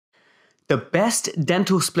The best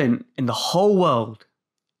dental splint in the whole world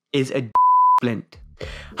is a splint.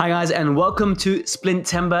 Hi guys, and welcome to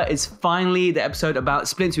Splintember. It's finally the episode about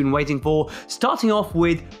splints we've been waiting for. Starting off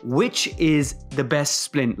with, which is the best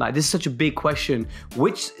splint? Like, this is such a big question.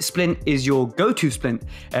 Which splint is your go-to splint?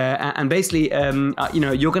 And basically,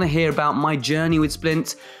 you're gonna hear about my journey with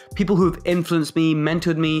splints, people who've influenced me,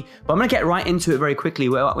 mentored me, but I'm gonna get right into it very quickly.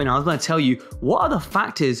 I was gonna tell you what are the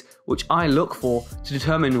factors which I look for to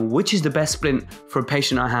determine which is the best splint for a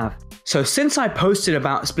patient I have. So since I posted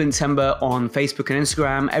about Splintember on Facebook and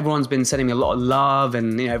Instagram, everyone's been sending me a lot of love,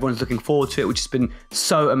 and everyone's looking forward to it, which has been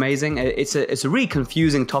so amazing. It's a really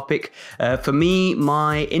confusing topic. For me,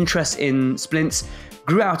 my interest in splints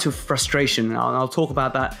grew out of frustration. I'll talk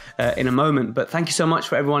about that in a moment, but thank you so much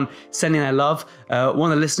for everyone sending their love.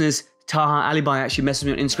 One of the listeners, Taha Alibai, actually messaged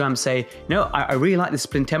me on Instagram to say, I really like this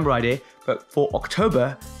Splintember idea, but for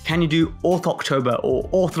October, can you do Orthoctober or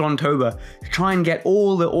Orthodontober? Try and get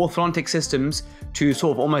all the orthodontic systems to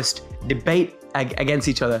sort of almost debate against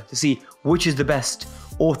each other to see which is the best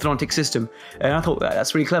orthodontic system. And I thought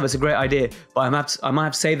that's really clever. It's a great idea, but I might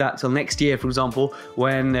have to save that till next year, for example,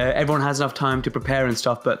 when everyone has enough time to prepare and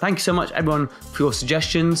stuff. But thank you so much, everyone, for your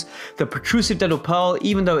suggestions. The protrusive dental pearl,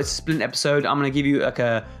 even though it's a splint episode, I'm going to give you like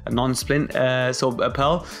a non-splint sort of a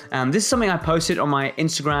pearl. And this is something I posted on my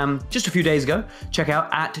Instagram just a few days ago. Check out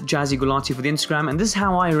at Jaz Gulati for the Instagram. And this is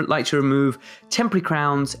how I like to remove temporary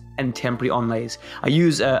crowns and temporary onlays. I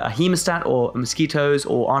use a hemostat or mosquitoes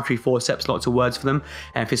or artery forceps, lots of words for them.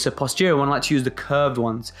 And if it's a posterior one, I like to use the curved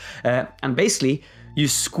ones. And basically, you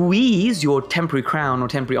squeeze your temporary crown or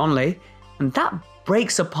temporary onlay, and that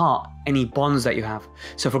breaks apart any bonds that you have.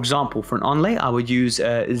 So for example, for an onlay, I would use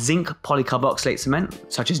zinc polycarboxylate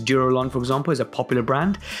cement, such as Durolon, for example, is a popular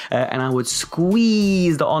brand. And I would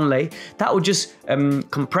squeeze the onlay. That would just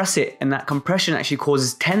compress it, and that compression actually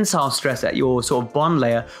causes tensile stress at your sort of bond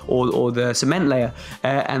layer or the cement layer.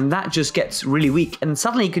 And that just gets really weak, and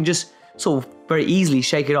suddenly you can just sort of very easily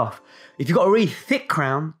shake it off. If you've got a really thick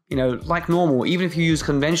crown, like normal, even if you use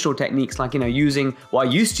conventional techniques like, using what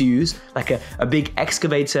I used to use, like a big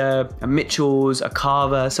excavator, a Mitchell's, a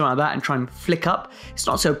carver, something like that, and try and flick up, it's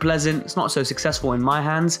not so pleasant, it's not so successful in my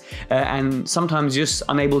hands, and sometimes you're just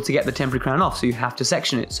unable to get the temporary crown off, so you have to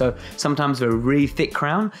section it. So sometimes with a really thick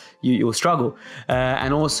crown, you'll struggle.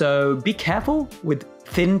 And also be careful with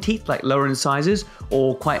thin teeth, like lower incisors,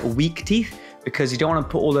 or quite weak teeth, because you don't want to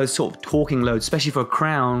put all those sort of talking loads, especially for a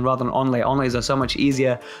crown rather than onlay. Onlays are so much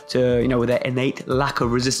easier to, with their innate lack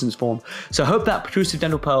of resistance form. So I hope that protrusive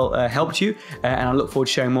dental pearl helped you, and I look forward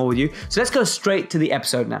to sharing more with you. So let's go straight to the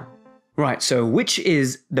episode now. Right, so which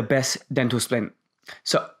is the best dental splint?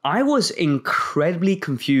 So I was incredibly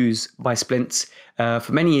confused by splints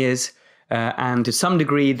for many years. And to some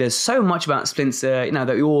degree, there's so much about splints, that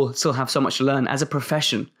we all still have so much to learn as a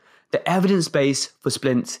profession. The evidence base for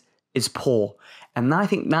splints is poor. And I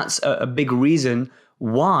think that's a big reason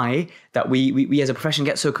why that we as a profession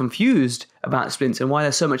get so confused about splints and why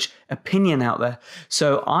there's so much opinion out there.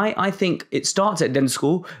 So I think it starts at dental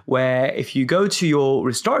school, where if you go to your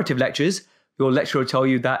restorative lectures, your lecturer will tell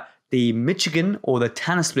you that the Michigan or the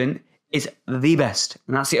Tanner splint is the best.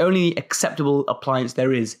 And that's the only acceptable appliance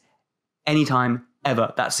there is anytime,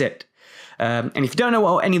 ever. That's it. And if you don't know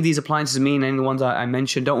what any of these appliances mean, any of the ones I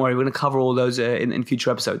mentioned, don't worry, we're going to cover all those in future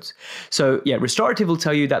episodes. So yeah, restorative will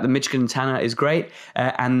tell you that the Michigan Tanner is great,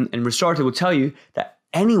 and restorative will tell you that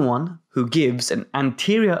anyone who gives an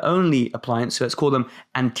anterior-only appliance, so let's call them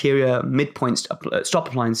anterior midpoint stop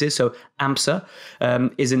appliances, so AMSA,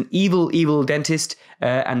 is an evil dentist,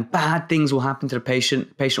 and bad things will happen to the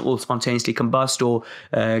patient. Patient will spontaneously combust or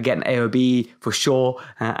get an AOB for sure,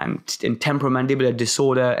 and temporomandibular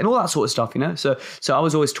disorder, and all that sort of stuff, So I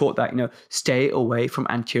was always taught that, stay away from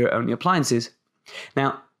anterior-only appliances.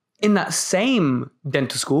 Now, in that same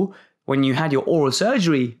dental school, when you had your oral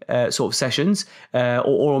surgery sort of sessions or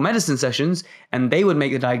oral medicine sessions, and they would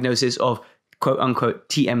make the diagnosis of quote unquote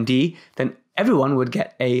TMD, then everyone would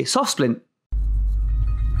get a soft splint.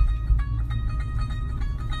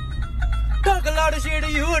 Talk a lot of shit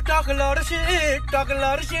to you, talk a lot of shit, talk a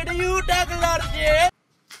lot of shit to you, talk a lot of shit.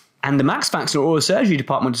 And the Max Factor oral surgery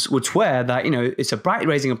department would swear that, it's a bright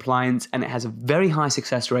raising appliance and it has a very high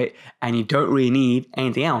success rate and you don't really need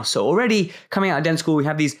anything else. So already coming out of dental school, we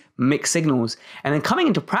have these mixed signals. And then coming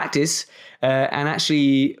into practice and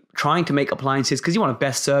actually trying to make appliances, because you want to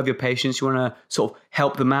best serve your patients, you want to sort of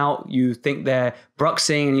help them out. You think they're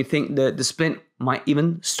bruxing and you think that the splint might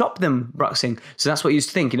even stop them bruxing. So that's what you used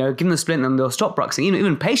to think, you know, give them a splint and they'll stop bruxing.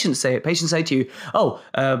 Even patients say it. Patients say to you, oh,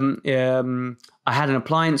 I had an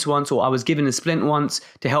appliance once, or I was given a splint once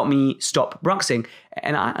to help me stop bruxing.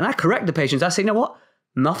 And I correct the patients. I say, you know what?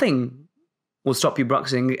 Nothing will stop you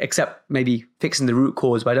bruxing except maybe fixing the root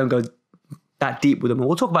cause, but I don't go that deep with them.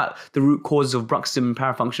 We'll talk about the root causes of bruxism and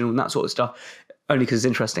parafunctional and that sort of stuff, only because it's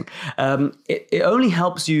interesting. It only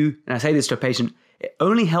helps you, and I say this to a patient, it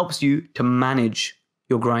only helps you to manage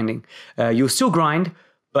your grinding. You'll still grind,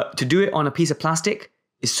 but to do it on a piece of plastic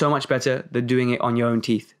is so much better than doing it on your own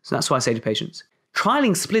teeth. So that's what I say to patients.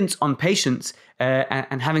 Trialing splints on patients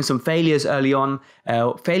and having some failures early on,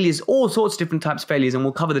 failures, all sorts of different types of failures, and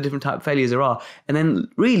we'll cover the different types of failures there are, and then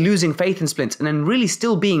really losing faith in splints, and then really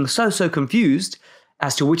still being so confused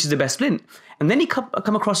as to which is the best splint. And then you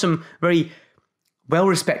come across some very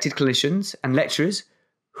well-respected clinicians and lecturers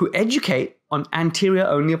who educate on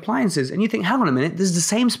anterior-only appliances. And you think, hang on a minute, this is the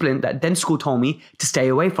same splint that dental school told me to stay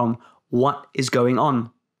away from. What is going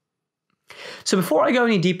on? So before I go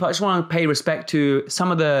any deeper, I just want to pay respect to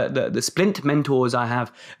some of the splint mentors I have,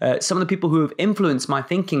 some of the people who have influenced my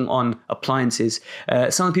thinking on appliances,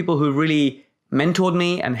 some of the people who really mentored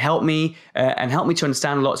me and helped me to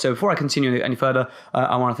understand a lot. So before I continue any further,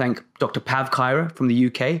 I want to thank Dr. Pav Kaira from the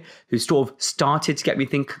UK, who sort of started to get me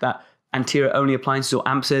think that anterior-only appliances or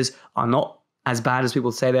AMPSs are not as bad as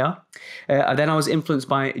people say they are. Then I was influenced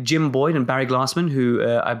by Jim Boyd and Barry Glassman, who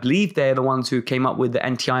I believe they're the ones who came up with the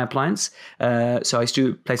NTI appliance. So I used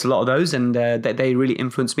to place a lot of those, and they really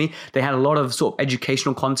influenced me. They had a lot of sort of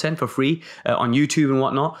educational content for free on YouTube and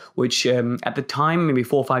whatnot, which at the time, maybe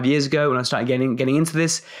 4 or 5 years ago, when I started getting into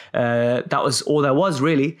this, that was all there was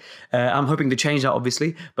really. I'm hoping to change that,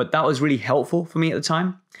 obviously, but that was really helpful for me at the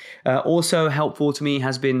time. Also helpful to me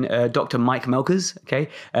has been Dr. Mike Melkers, okay,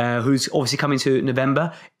 who's obviously coming to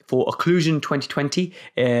November for Occlusion 2020.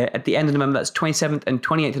 At the end of November, that's 27th and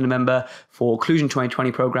 28th of November for Occlusion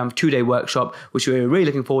 2020 program, 2-day workshop, which we're really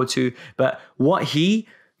looking forward to. But what he,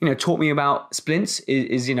 taught me about splints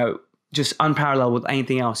is just unparalleled with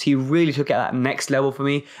anything else. He really took it at that next level for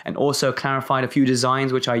me, and also clarified a few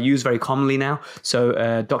designs which I use very commonly now. So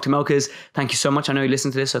Dr. Melkers, thank you so much. I know you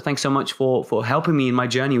listen to this, so thanks so much for helping me in my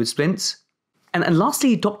journey with splints. And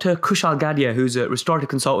lastly, Dr. Kushal Gadia, who's a restorative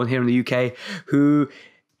consultant here in the UK, who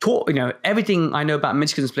taught, everything I know about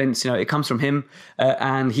Michigan splints, it comes from him.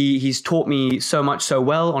 And he's taught me so much, so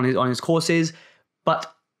well on his courses.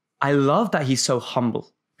 But I love that he's so humble,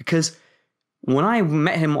 because when I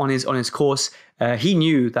met him on his course, he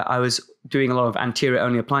knew that I was doing a lot of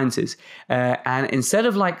anterior-only appliances. And instead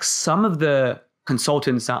of like some of the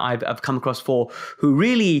consultants that I've come across who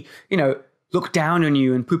really, look down on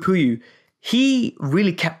you and poo-poo you, he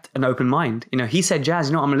really kept an open mind. He said, Jaz,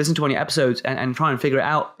 I'm going to listen to one of your episodes and try and figure it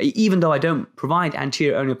out. Even though I don't provide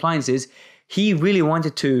anterior-only appliances, he really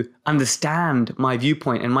wanted to understand my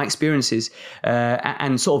viewpoint and my experiences,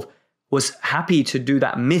 and sort of was happy to do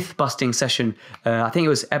that myth-busting session. I think it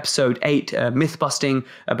was episode 8, myth-busting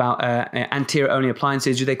about anterior-only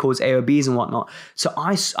appliances, do they cause AOBs and whatnot. So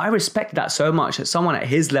I respected that so much, that someone at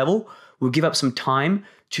his level would give up some time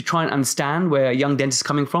to try and understand where a young dentist is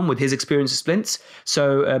coming from with his experience of splints.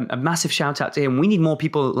 So a massive shout out to him. We need more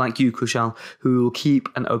people like you, Kushal, who will keep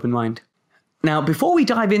an open mind. Now, before we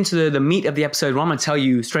dive into the meat of the episode, I'm going to tell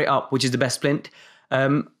you straight up which is the best splint.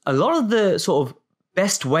 A lot of the sort of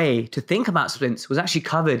best way to think about splints was actually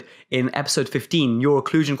covered in episode 15, Your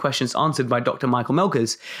Occlusion Questions Answered by Dr. Michael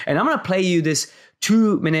Melkers. And I'm going to play you this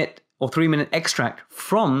 2-minute or 3-minute extract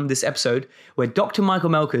from this episode where Dr. Michael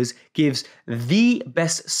Melkers gives the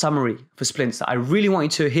best summary for splints that I really want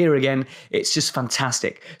you to hear again. It's just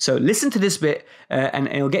fantastic. So listen to this bit and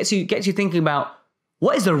it'll get you thinking about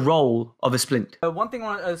what is the role of a splint. One thing I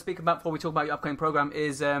want to speak about before we talk about your upcoming program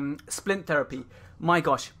is splint therapy. My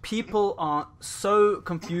gosh, people are so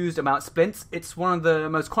confused about splints. It's one of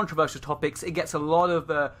the most controversial topics. It gets a lot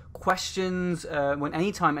of questions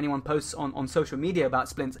anytime anyone posts on social media about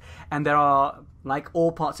splints. And there are, like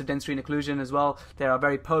all parts of dentistry and occlusion as well, there are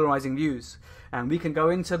very polarizing views. And we can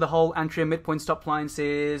go into the whole anterior midpoint stop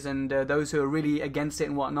appliances and those who are really against it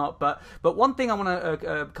and whatnot. But one thing I want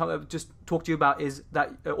to just talk to you about is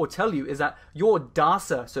that, or tell you, is that your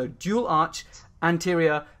DARSA, so dual arch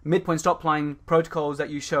anterior midpoint stop line protocols that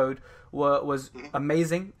you showed was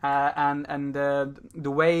amazing, and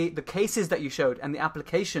the cases that you showed and the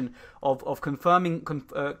application of confirming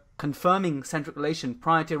centric relation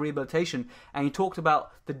prior to rehabilitation, and you talked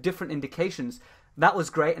about the different indications. That was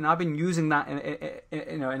great, and I've been using that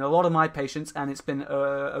in a lot of my patients, and it's been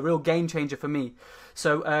a real game changer for me.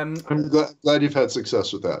 So I'm glad you've had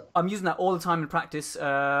success with that. I'm using that all the time in practice, in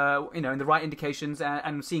the right indications,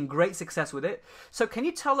 and seeing great success with it. So can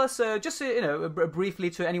you tell us, briefly,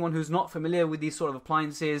 to anyone who's not familiar with these sort of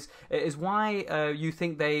appliances, is why you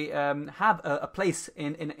think they have a place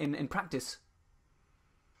in practice?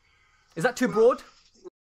 Is that too broad?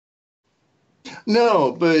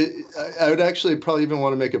 No, but I would actually probably even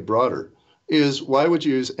want to make it broader. Is why would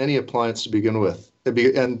you use any appliance to begin with?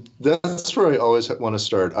 And that's where I always want to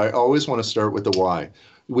start. I always want to start with the why.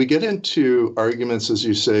 We get into arguments, as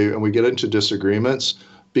you say, and we get into disagreements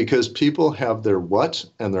because people have their what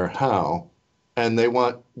and their how, and they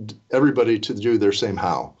want everybody to do their same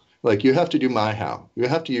how. Like, you have to do my how. You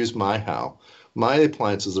have to use my how. My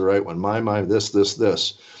appliance is the right one. My,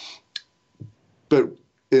 this. But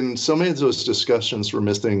in so many of those discussions, we're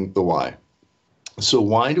missing the why. So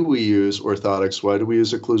why do we use orthotics? Why do we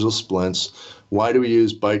use occlusal splints? Why do we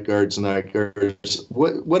use bite guards, night guards,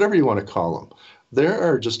 whatever you want to call them? There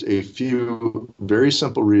are just a few very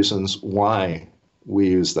simple reasons why we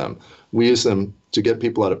use them. We use them to get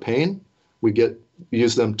people out of pain. We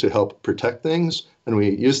use them to help protect things, and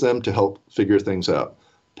we use them to help figure things out.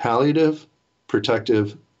 Palliative,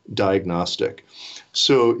 protective, diagnostic.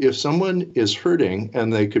 So if someone is hurting,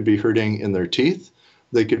 and they could be hurting in their teeth,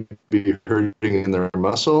 they could be hurting in their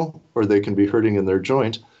muscle, or they can be hurting in their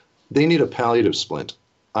joint, they need a palliative splint.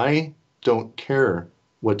 I don't care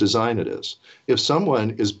what design it is. If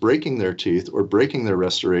someone is breaking their teeth or breaking their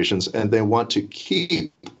restorations and they want to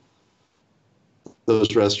keep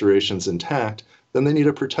those restorations intact, then they need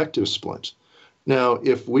a protective splint. Now,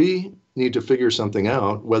 if we need to figure something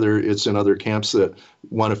out, whether it's in other camps that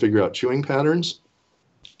want to figure out chewing patterns,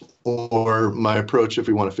 or my approach if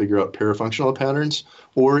we want to figure out parafunctional patterns,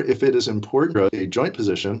 or if it is important for a joint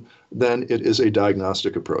position, then it is a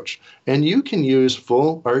diagnostic approach. And you can use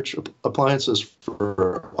full arch appliances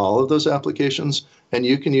for all of those applications, and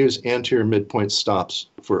you can use anterior midpoint stops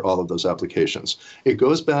for all of those applications. It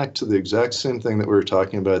goes back to the exact same thing that we were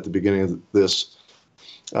talking about at the beginning of this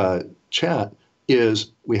chat,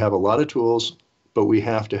 is we have a lot of tools, but we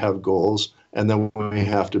have to have goals, and then we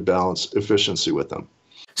have to balance efficiency with them.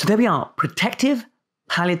 So there we are, protective,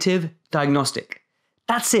 palliative, diagnostic.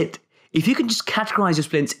 That's it. If you can just categorize your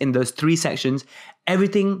splints in those three sections,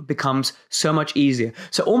 everything becomes so much easier.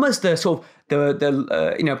 So almost the sort of a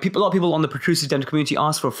lot of people on the protrusive dental community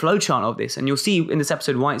ask for a flowchart of this, and you'll see in this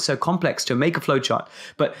episode why it's so complex to make a flowchart.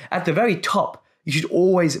 But at the very top, you should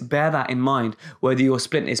always bear that in mind, whether your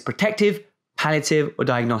splint is protective, palliative, or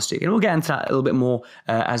diagnostic. And we'll get into that a little bit more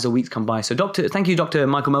as the weeks come by. So thank you, Dr.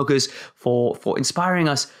 Michael Melkers, for inspiring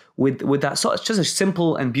us with that sort of just a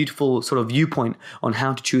simple and beautiful sort of viewpoint on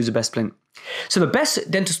how to choose the best splint. So the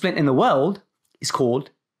best dental splint in the world is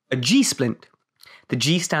called a G-Splint. The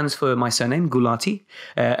G stands for my surname, Gulati,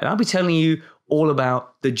 and I'll be telling you all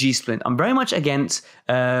about the G-Splint. I'm very much against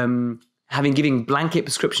giving blanket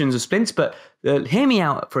prescriptions of splints, but hear me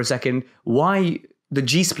out for a second, why the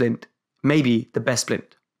G-Splint may be the best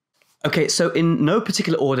splint. Okay, so in no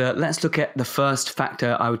particular order, let's look at the first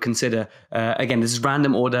factor I would consider. Again, this is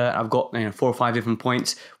random order. I've got 4 or 5 different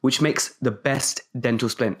points, which makes the best dental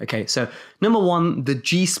splint. Okay, so number one, the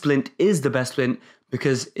G-Splint is the best splint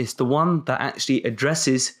because it's the one that actually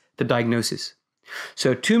addresses the diagnosis.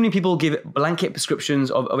 So too many people give blanket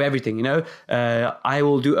prescriptions of everything, I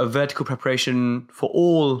will do a vertical preparation for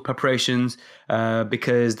all preparations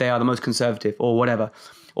because they are the most conservative or whatever.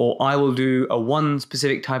 Or I will do a one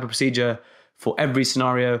specific type of procedure for every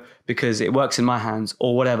scenario because it works in my hands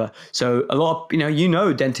or whatever. So a lot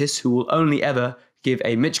of, dentists who will only ever give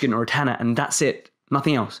a Michigan or a Tanner and that's it,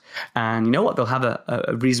 nothing else. And you know what? They'll have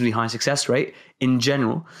a reasonably high success rate in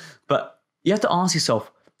general. But you have to ask yourself,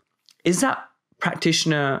 is that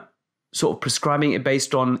practitioner sort of prescribing it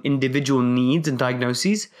based on individual needs and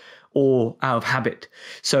diagnoses or out of habit?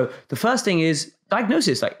 So the first thing is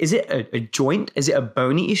diagnosis. Like, is it a joint? Is it a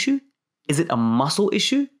bony issue? Is it a muscle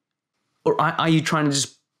issue? Or are you trying to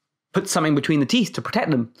just put something between the teeth to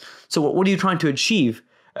protect them? So what are you trying to achieve?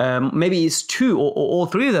 Maybe it's two or all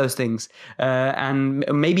three of those things. And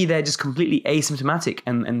maybe they're just completely asymptomatic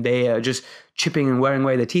and they are just chipping and wearing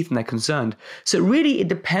away their teeth and they're concerned. So really, it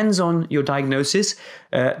depends on your diagnosis,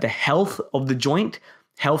 the health of the joint,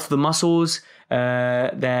 health of the muscles,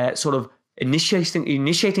 their sort of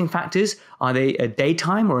initiating factors. Are they a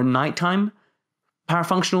daytime or a nighttime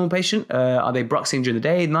parafunctional patient? Are they bruxing during the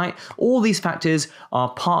day, night? All these factors are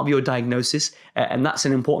part of your diagnosis, and that's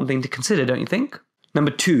an important thing to consider, don't you think? Number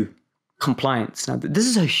two, compliance. Now, this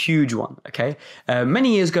is a huge one, okay?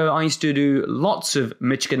 Many years ago, I used to do lots of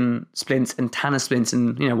Michigan splints and Tanner splints.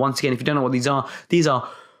 And, once again, if you don't know what these are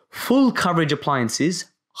full coverage appliances,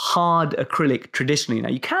 hard acrylic traditionally. Now,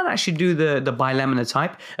 you can actually do the bilaminar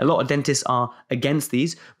type. A lot of dentists are against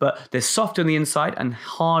these, but they're soft on the inside and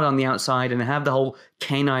hard on the outside, and have the whole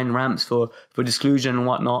canine ramps for disclusion and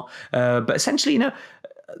whatnot. But essentially,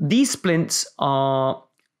 these splints are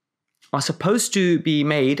supposed to be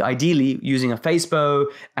made ideally using a face bow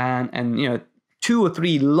and 2 or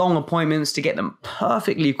 3 long appointments to get them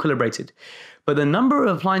perfectly equilibrated. But the number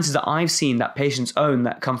of appliances that I've seen that patients own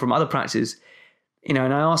that come from other practices, and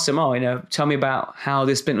I asked them, tell me about how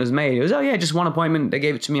this splint was made. It was, just one appointment. They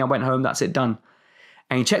gave it to me. I went home. That's it, done.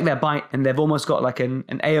 And you check their bite, and they've almost got like an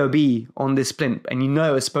AOB on this splint, and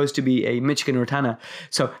it's supposed to be a Michigan or a Tanner.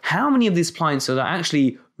 So how many of these appliances are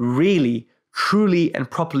actually really truly and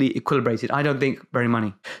properly equilibrated? I don't think very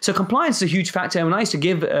many. So compliance is a huge factor. When I used to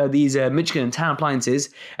give these Michigan and Tanner appliances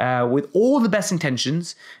with all the best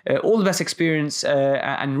intentions, all the best experience,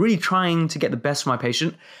 and really trying to get the best for my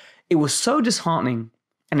patient, it was so disheartening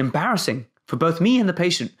and embarrassing for both me and the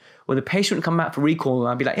patient. When the patient would come back for recall,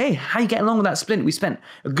 I'd be like, hey, how you getting along with that splint? We spent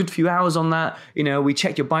a good few hours on that. We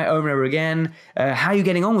checked your bite over and over again. How are you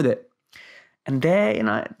getting on with it? And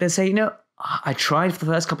they say, I tried for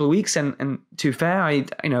the first couple of weeks, and to be fair,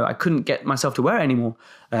 I couldn't get myself to wear it anymore.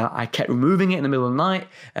 I kept removing it in the middle of the night,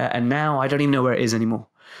 and now I don't even know where it is anymore.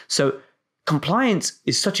 So compliance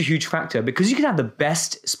is such a huge factor, because you can have the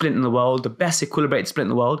best splint in the world, the best equilibrated splint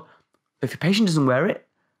in the world, but if your patient doesn't wear it,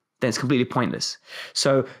 then it's completely pointless.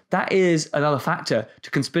 So that is another factor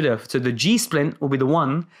to consider. So the G-Splint will be the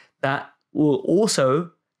one that will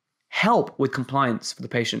also help with compliance for the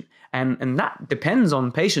patient. And that depends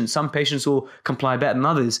on patients. Some patients will comply better than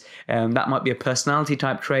others. That might be a personality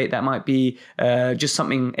type trait. That might be just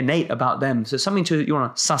something innate about them. So something you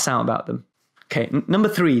want to suss out about them. Okay, number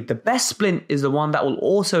 3, the best splint is the one that will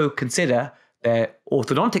also consider their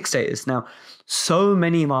orthodontic status. Now, so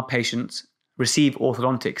many of our patients receive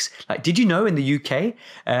orthodontics. Like, did you know in the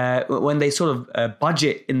UK, when they sort of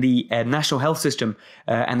budget in the national health system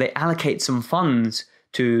and they allocate some funds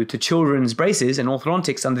to children's braces and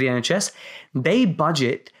orthodontics under the NHS, they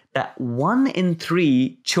budget that 1 in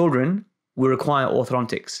 3 children will require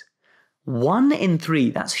orthodontics. 1 in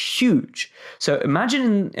 3, that's huge. So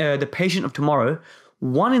imagine the patient of tomorrow,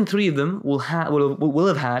 1 in 3 of them will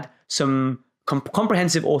have had some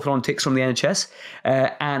comprehensive orthodontics from the NHS,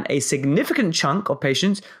 and a significant chunk of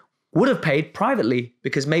patients would have paid privately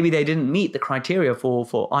because maybe they didn't meet the criteria for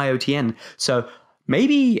IOTN. So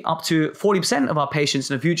maybe up to 40% of our patients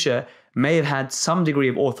in the future may have had some degree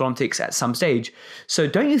of orthodontics at some stage. So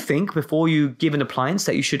don't you think before you give an appliance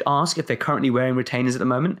that you should ask if they're currently wearing retainers at the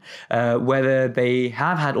moment, whether they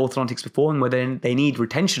have had orthodontics before and whether they need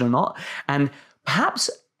retention or not, and perhaps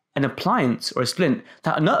an appliance or a splint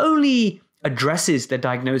that not only addresses the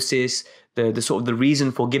diagnosis, the sort of the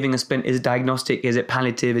reason for giving a splint, is it diagnostic, is it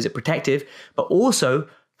palliative, is it protective, but also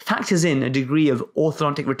factors in a degree of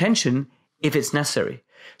orthodontic retention if it's necessary.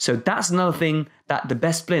 So that's another thing that the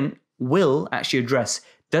best splint will actually address.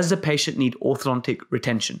 Does the patient need orthodontic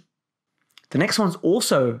retention? The next one's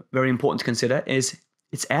also very important to consider is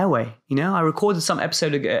its airway. I recorded some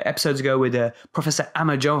episodes ago with Professor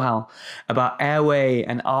Amma Johal about airway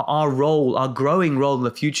and our growing role in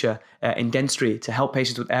the future in dentistry to help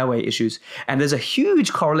patients with airway issues. And there's a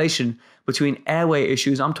huge correlation between airway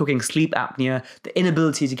issues. I'm talking sleep apnea, the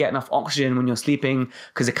inability to get enough oxygen when you're sleeping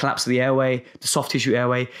because of the collapse of the airway, the soft tissue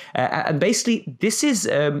airway. And basically, this is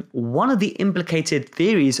one of the implicated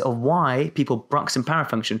theories of why people brux and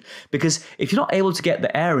parafunction. Because if you're not able to get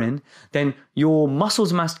the air in, then your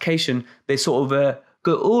muscles of mastication, they sort of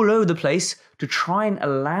go all over the place to try and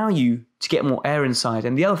allow you to get more air inside.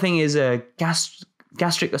 And the other thing is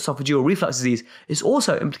gastric esophageal reflux disease is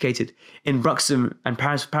also implicated in bruxism and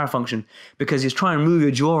parafunction because you're trying to move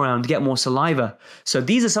your jaw around to get more saliva. So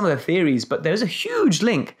these are some of the theories, but there's a huge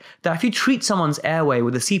link that if you treat someone's airway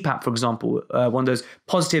with a CPAP, for example, one of those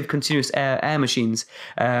positive continuous air machines,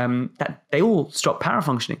 that they all stop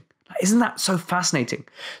parafunctioning. Isn't that so fascinating?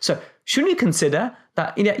 So shouldn't you consider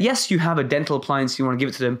that, yes, you have a dental appliance, you want to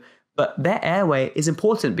give it to them, but their airway is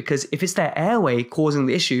important because if it's their airway causing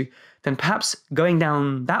the issue, then perhaps going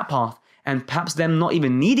down that path and perhaps them not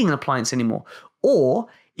even needing an appliance anymore. Or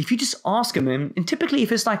if you just ask them, and typically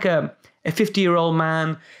if it's like a 50-year-old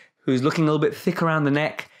man who's looking a little bit thick around the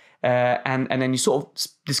neck, and then you sort of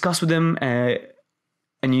discuss with them,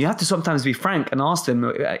 and you have to sometimes be frank and ask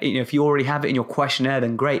them, if you already have it in your questionnaire,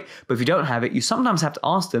 then great. But if you don't have it, you sometimes have to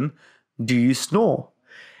ask them, do you snore?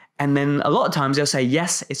 And then a lot of times they'll say,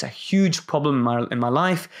 yes, it's a huge problem in my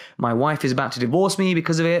life. My wife is about to divorce me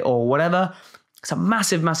because of it or whatever. It's a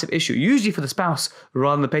massive, massive issue, usually for the spouse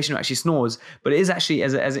rather than the patient who actually snores. But it is actually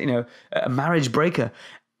as a marriage breaker.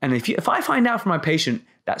 And if I find out from my patient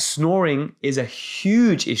that snoring is a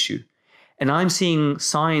huge issue and I'm seeing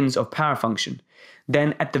signs of parafunction,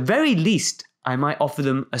 then at the very least, I might offer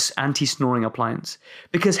them an anti-snoring appliance.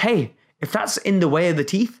 Because, hey, if that's in the way of the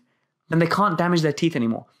teeth, then they can't damage their teeth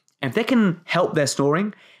anymore. And if they can help their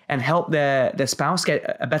snoring and help their spouse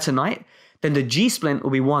get a better night, then the G-Splint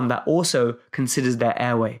will be one that also considers their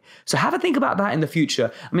airway. So have a think about that in the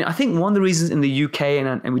future. I mean, I think one of the reasons in the UK,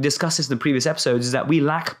 and we discussed this in the previous episodes, is that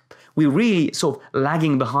we're really sort of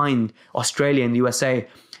lagging behind Australia and the USA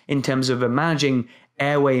in terms of managing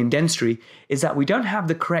airway and dentistry, is that we don't have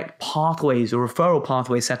the correct pathways or referral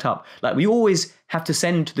pathways set up. Like we always have to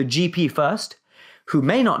send to the GP first, who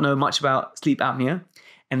may not know much about sleep apnea,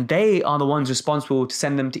 and they are the ones responsible to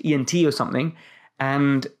send them to ENT or something.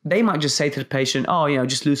 And they might just say to the patient, oh,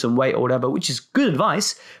 just lose some weight or whatever, which is good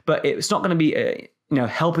advice, but it's not going to be,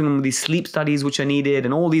 helping them with these sleep studies which are needed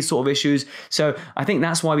and all these sort of issues. So I think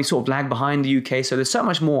that's why we sort of lag behind the UK. So there's so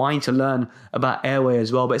much more I need to learn about airway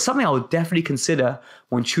as well, but it's something I would definitely consider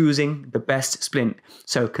when choosing the best splint.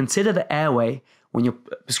 So consider the airway when you're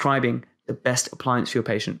prescribing the best appliance for your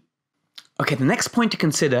patient. Okay, the next point to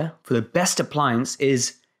consider for the best appliance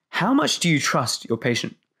is how much do you trust your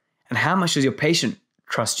patient? And how much does your patient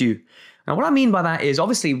trust you? Now, what I mean by that is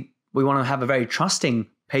obviously we want to have a very trusting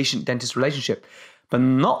patient-dentist relationship, but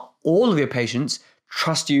not all of your patients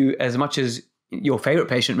trust you as much as your favorite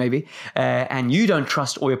patient maybe, and you don't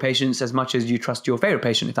trust all your patients as much as you trust your favorite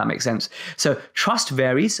patient, if that makes sense. So trust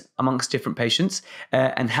varies amongst different patients,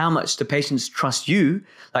 and how much the patients trust you.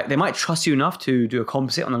 Like they might trust you enough to do a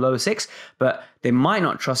composite on the lower 6, but they might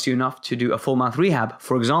not trust you enough to do a full mouth rehab,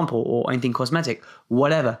 for example, or anything cosmetic,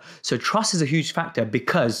 whatever. So trust is a huge factor,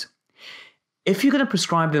 because if you're going to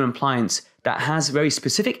prescribe them an appliance that has very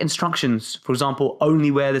specific instructions, for example, only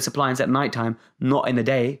wear this appliance at nighttime, not in the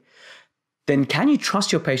day, then can you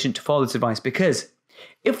trust your patient to follow this advice? Because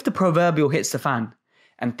if the proverbial hits the fan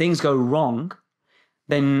and things go wrong,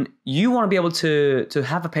 then you want to be able to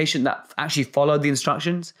have a patient that actually followed the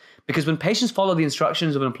instructions. Because when patients follow the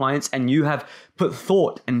instructions of an appliance and you have put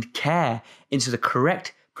thought and care into the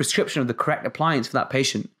correct prescription of the correct appliance for that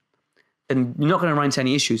patient, then you're not going to run into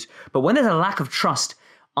any issues. But when there's a lack of trust,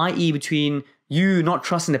 i.e. between you not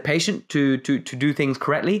trusting the patient to do things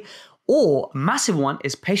correctly, or a massive one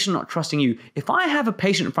is patient not trusting you. If I have a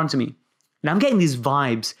patient in front of me and I'm getting these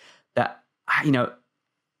vibes that,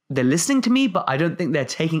 they're listening to me, but I don't think they're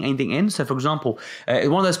taking anything in. So for example,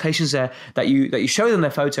 one of those patients that you show them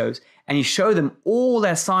their photos and you show them all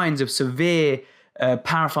their signs of severe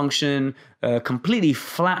parafunction, completely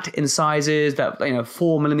flat incisors, that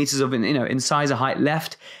 4 millimeters of incisor height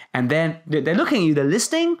left, and then they're looking at you, they're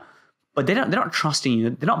listening, but they're not trusting you,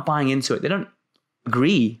 they're not buying into it, they don't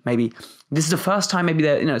agree. Maybe this is the first time maybe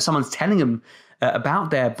that someone's telling them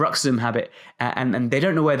about their bruxism habit, and they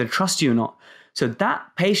don't know whether to trust you or not. So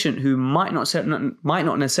that patient who might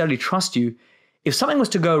not necessarily trust you, if something was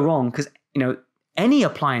to go wrong, because any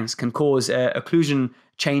appliance can cause occlusion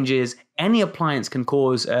changes, any appliance can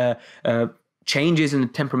cause changes in the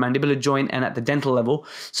temporomandibular joint and at the dental level.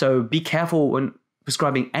 So be careful when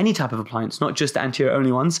prescribing any type of appliance, not just the anterior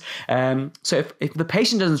only ones. So if the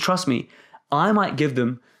patient doesn't trust me, I might give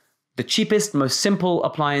them the cheapest, most simple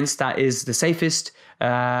appliance that is the safest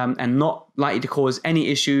and not likely to cause any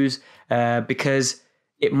issues, because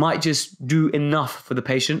it might just do enough for the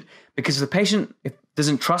patient. Because if the patient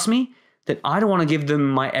doesn't trust me, then I don't want to give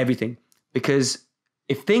them my everything. Because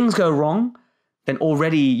if things go wrong, then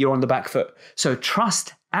already you're on the back foot. So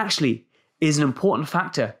trust actually is an important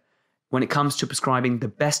factor when it comes to prescribing the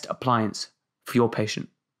best appliance for your patient.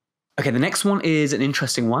 Okay, the next one is an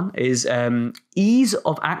interesting one, is ease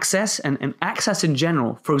of access and access in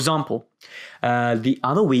general. For example, the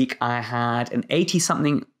other week I had an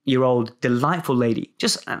 80-something-year-old delightful lady,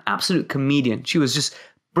 just an absolute comedian. She was just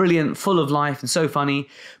brilliant, full of life and so funny,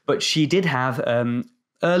 but she did have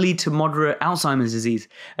early to moderate Alzheimer's disease,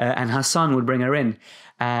 and her son would bring her in.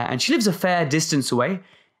 And she lives a fair distance away.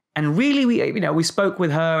 And really, we spoke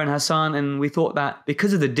with her and her son, and we thought that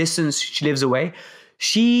because of the distance she lives away,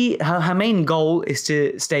 her main goal is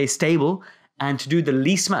to stay stable and to do the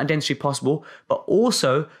least amount of dentistry possible, but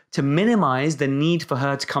also to minimize the need for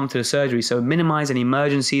her to come to the surgery. So minimize any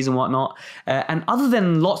emergencies and whatnot. And other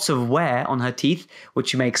than lots of wear on her teeth,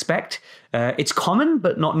 which you may expect, it's common,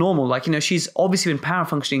 but not normal. Like, she's obviously been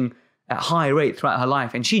parafunctioning at high rate throughout her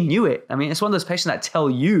life, and she knew it. I mean, it's one of those patients that tell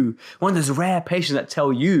you, one of those rare patients that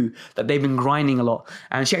tell you that they've been grinding a lot.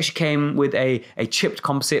 And she actually came with a chipped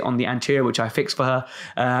composite on the anterior, which I fixed for her.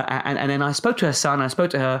 And then I spoke to her son, I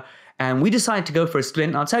spoke to her, and we decided to go for a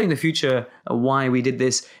splint. I'll tell you in the future why we did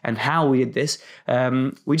this and how we did this.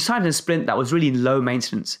 We decided a splint that was really low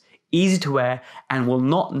maintenance, easy to wear, and will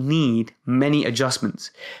not need many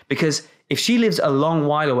adjustments. Because if she lives a long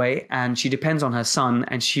while away and she depends on her son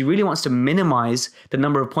and she really wants to minimize the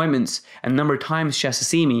number of appointments and number of times she has to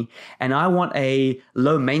see me, and I want a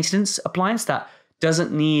low maintenance appliance that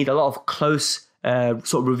doesn't need a lot of close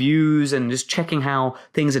sort of reviews and just checking how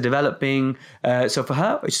things are developing. So for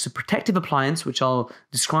her, it's just a protective appliance, which I'll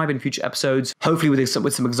describe in future episodes. Hopefully with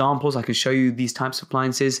some examples, I can show you these types of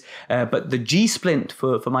appliances. But the G-Splint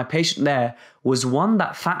for my patient there was one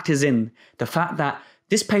that factors in the fact that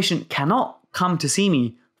this patient cannot come to see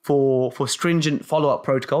me for stringent follow-up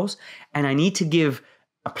protocols, and I need to give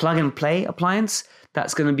a plug-and-play appliance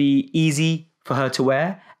that's going to be easy for her to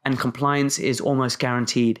wear, and compliance is almost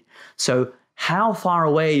guaranteed. So how far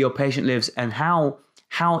away your patient lives and how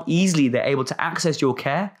easily they're able to access your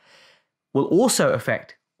care will also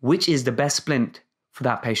affect which is the best splint for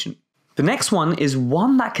that patient. The next one is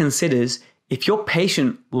one that considers if your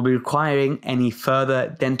patient will be requiring any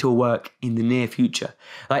further dental work in the near future.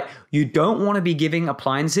 Like, you don't want to be giving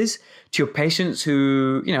appliances to your patients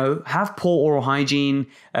who, have poor oral hygiene,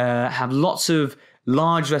 have lots of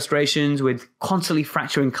large restorations with constantly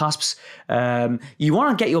fracturing cusps. You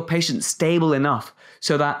want to get your patient stable enough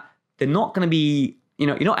so that they're not going to be,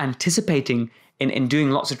 you're not anticipating in doing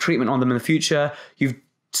lots of treatment on them in the future. You've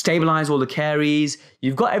stabilized all the caries.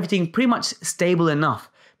 You've got everything pretty much stable enough,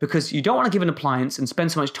 because you don't want to give an appliance and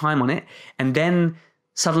spend so much time on it, and then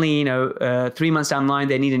suddenly, 3 months down the line,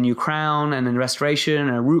 they need a new crown and then restoration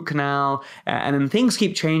and a root canal, and then things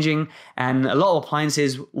keep changing. And a lot of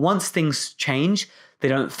appliances, once things change, they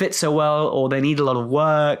don't fit so well, or they need a lot of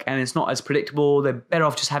work and it's not as predictable. They're better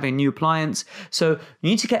off just having a new appliance. So you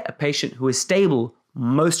need to get a patient who is stable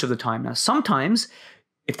most of the time. Now, sometimes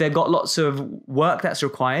if they've got lots of work that's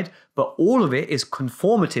required, but all of it is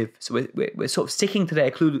conformative. So we're sort of sticking to their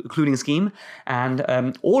occluding scheme, and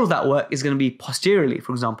all of that work is going to be posteriorly,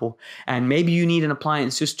 for example. And maybe you need an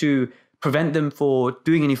appliance just to prevent them for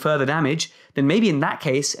doing any further damage. Then maybe in that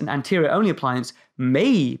case, an anterior only appliance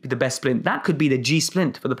may be the best splint. That could be the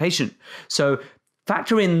G-Splint for the patient. So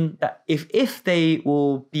factor in that if they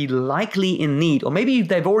will be likely in need, or maybe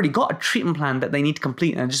they've already got a treatment plan that they need to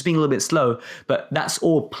complete and just being a little bit slow, but that's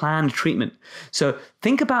all planned treatment. So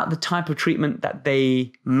think about the type of treatment that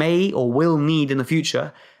they may or will need in the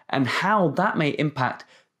future and how that may impact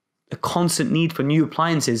a constant need for new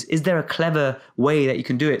appliances. Is there a clever way that you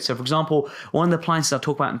can do it? So for example, one of the appliances I'll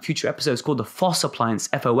talk about in future episodes is called the FOS appliance,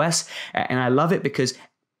 FOS, and I love it because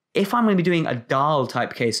if I'm going to be doing a dial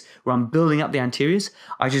type case where I'm building up the anteriors,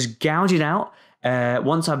 I just gouge it out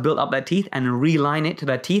once I've built up that teeth and reline it to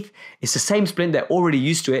that teeth. It's the same splint, they're already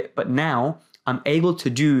used to it, but now I'm able to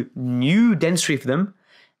do new dentistry for them,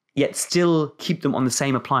 yet still keep them on the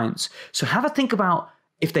same appliance. So have a think about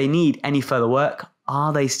if they need any further work.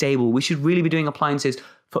 Are they stable? We should really be doing appliances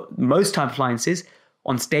for most type of appliances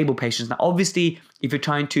on stable patients. Now, obviously, if you're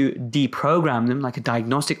trying to deprogram them, like a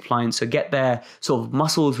diagnostic appliance, so get their sort of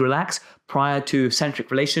muscles relaxed prior to centric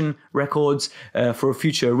relation records for a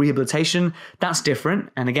future rehabilitation, that's different.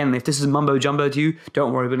 And again, if this is mumbo jumbo to you,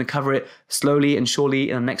 don't worry, we're going to cover it slowly and surely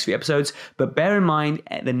in the next few episodes. But bear in mind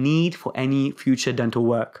the need for any future dental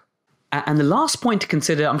work. And the last point to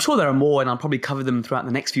consider, I'm sure there are more and I'll probably cover them throughout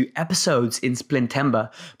the next few episodes in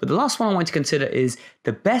Splintember, but the last one I want to consider is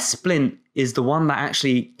the best splint is the one that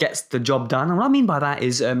actually gets the job done. And what I mean by that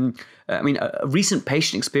is, a recent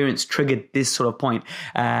patient experience triggered this sort of point.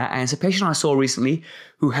 And it's a patient I saw recently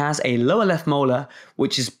who has a lower left molar,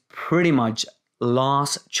 which is pretty much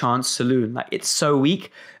last chance saloon. Like, it's so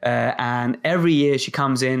weak, and every year she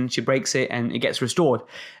comes in, she breaks it and it gets restored,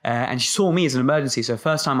 and she saw me as an emergency. So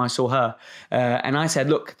first time I saw her, and I said,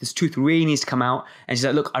 look, this tooth really needs to come out. And she's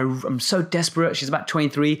like, look, I'm so desperate. She's about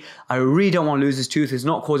 23. I really don't want to lose this tooth. It's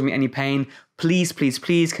not causing me any pain. Please, please,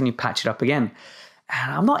 please, can you patch it up again?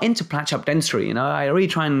 And I'm not into patch up dentistry. I really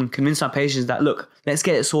try and convince my patients that, look, let's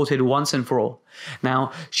get it sorted once and for all.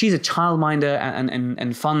 Now, she's a childminder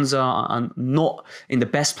and funds are not in the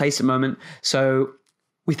best place at the moment. So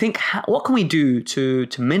we think, what can we do to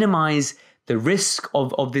minimize the risk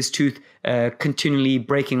of this tooth continually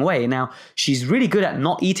breaking away? Now, she's really good at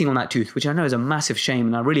not eating on that tooth, which I know is a massive shame,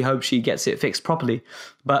 and I really hope she gets it fixed properly.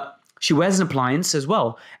 But she wears an appliance as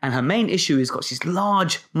well, and her main issue is she's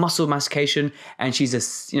large muscle mastication, and she's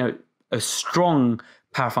a strong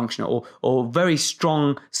parafunctional or very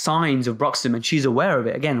strong signs of bruxism, and she's aware of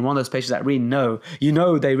it. Again, one of those patients that really know,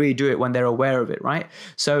 they really do it when they're aware of it, right?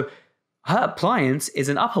 So her appliance is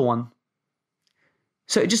an upper one.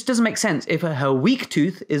 So it just doesn't make sense if her weak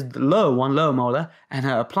tooth is the lower molar and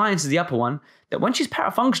her appliance is the upper one, that when she's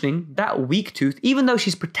parafunctioning, that weak tooth, even though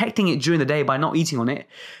she's protecting it during the day by not eating on it,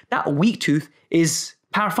 that weak tooth is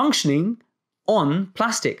parafunctioning on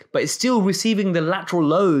plastic, but it's still receiving the lateral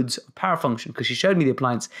loads of parafunction, because she showed me the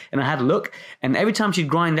appliance and I had a look, and every time she'd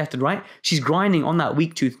grind left and right, she's grinding on that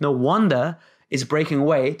weak tooth. No wonder it's breaking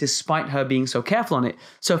away despite her being so careful on it.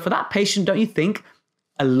 So for that patient, don't you think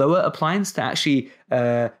a lower appliance to actually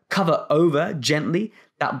cover over gently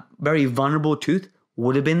that very vulnerable tooth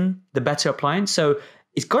would have been the better appliance? So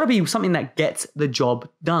it's got to be something that gets the job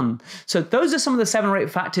done. So those are some of the 7 or 8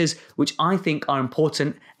 factors which I think are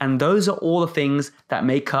important, and those are all the things that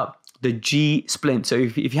make up the G-Splint. So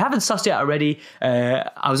if you haven't sussed it out already,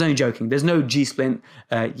 I was only joking. There's no G-Splint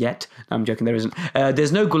yet. No, I'm joking, there isn't.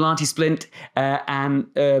 There's no Gulati splint, and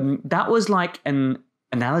that was like an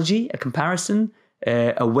analogy, a comparison,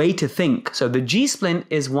 a way to think. So the G-Splint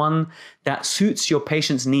is one that suits your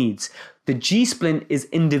patient's needs. The G-Splint is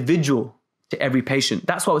individual to every patient.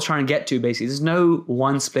 That's what I was trying to get to, basically. There's no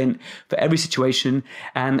one splint for every situation.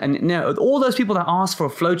 And you know, all those people that ask for a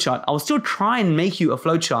flowchart, I'll still try and make you a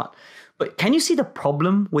flowchart. But can you see the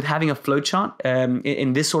problem with having a flowchart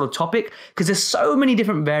in this sort of topic? Because there's so many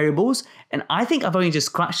different variables. And I think I've only just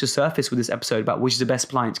scratched the surface with this episode about which is the best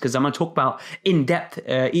appliance, because I'm going to talk about in depth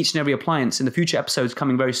each and every appliance in the future episodes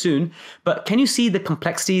coming very soon. But can you see the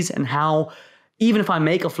complexities and how, even if I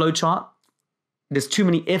make a flowchart, there's too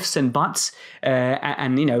many ifs and buts,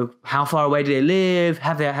 and you know, how far away do they live?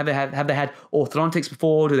 Have they had orthodontics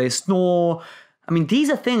before? Do they snore? I mean, these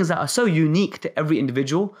are things that are so unique to every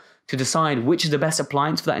individual to decide which is the best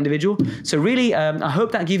appliance for that individual. So really, I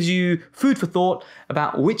hope that gives you food for thought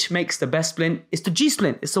about which makes the best splint. It's the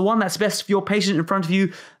G-Splint. It's the one that's best for your patient in front of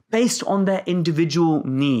you based on their individual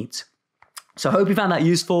needs. So I hope you found that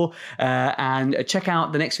useful, and check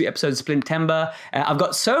out the next few episodes of Splintember. I've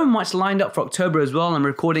got so much lined up for October as well. I'm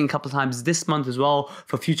recording a couple of times this month as well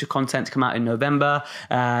for future content to come out in November.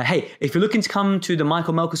 Hey, if you're looking to come to the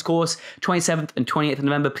Michael Melkers course, 27th and 28th of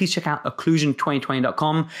November, please check out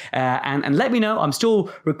occlusion2020.com and let me know. I'm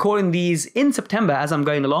still recording these in September as I'm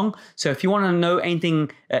going along. So if you want to know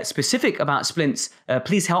anything specific about splints,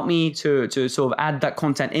 please help me to sort of add that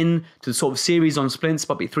content in to the sort of series on splints,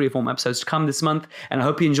 probably 3 or 4 more episodes to come this month. And I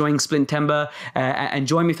hope you're enjoying Splintember and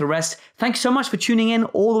join me for the rest. Thank you so much for tuning in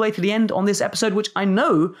all the way to the end on this episode, which I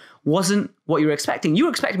know wasn't what you were expecting. You were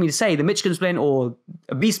expecting me to say the Michigan splint or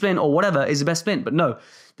a B-Splint or whatever is the best splint, but no,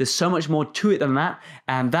 there's so much more to it than that.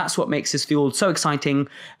 And that's what makes this field so exciting.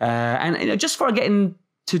 And you know, just before I get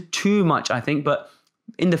into too much, I think, but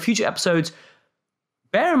in the future episodes,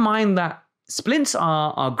 bear in mind that splints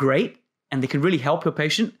are great and they can really help your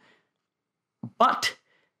patient, but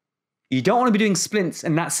you don't want to be doing splints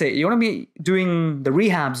and that's it. You want to be doing the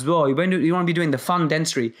rehabs as well. You want to be doing the fun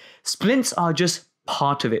dentistry. Splints are just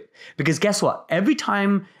part of it. Because guess what? Every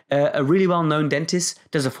time a really well-known dentist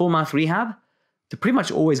does a full mouth rehab, they're pretty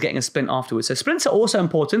much always getting a splint afterwards. So splints are also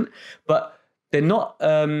important, but they're not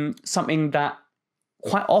something that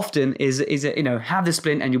quite often is you know, have the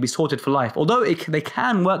splint and you'll be sorted for life. Although they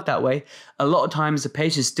can work that way, a lot of times the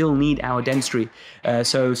patients still need our dentistry.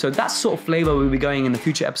 So that's sort of flavor we'll be going in the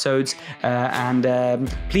future episodes.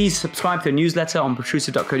 And please subscribe to the newsletter on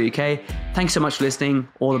protrusive.co.uk. Thanks so much for listening.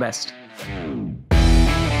 All the best.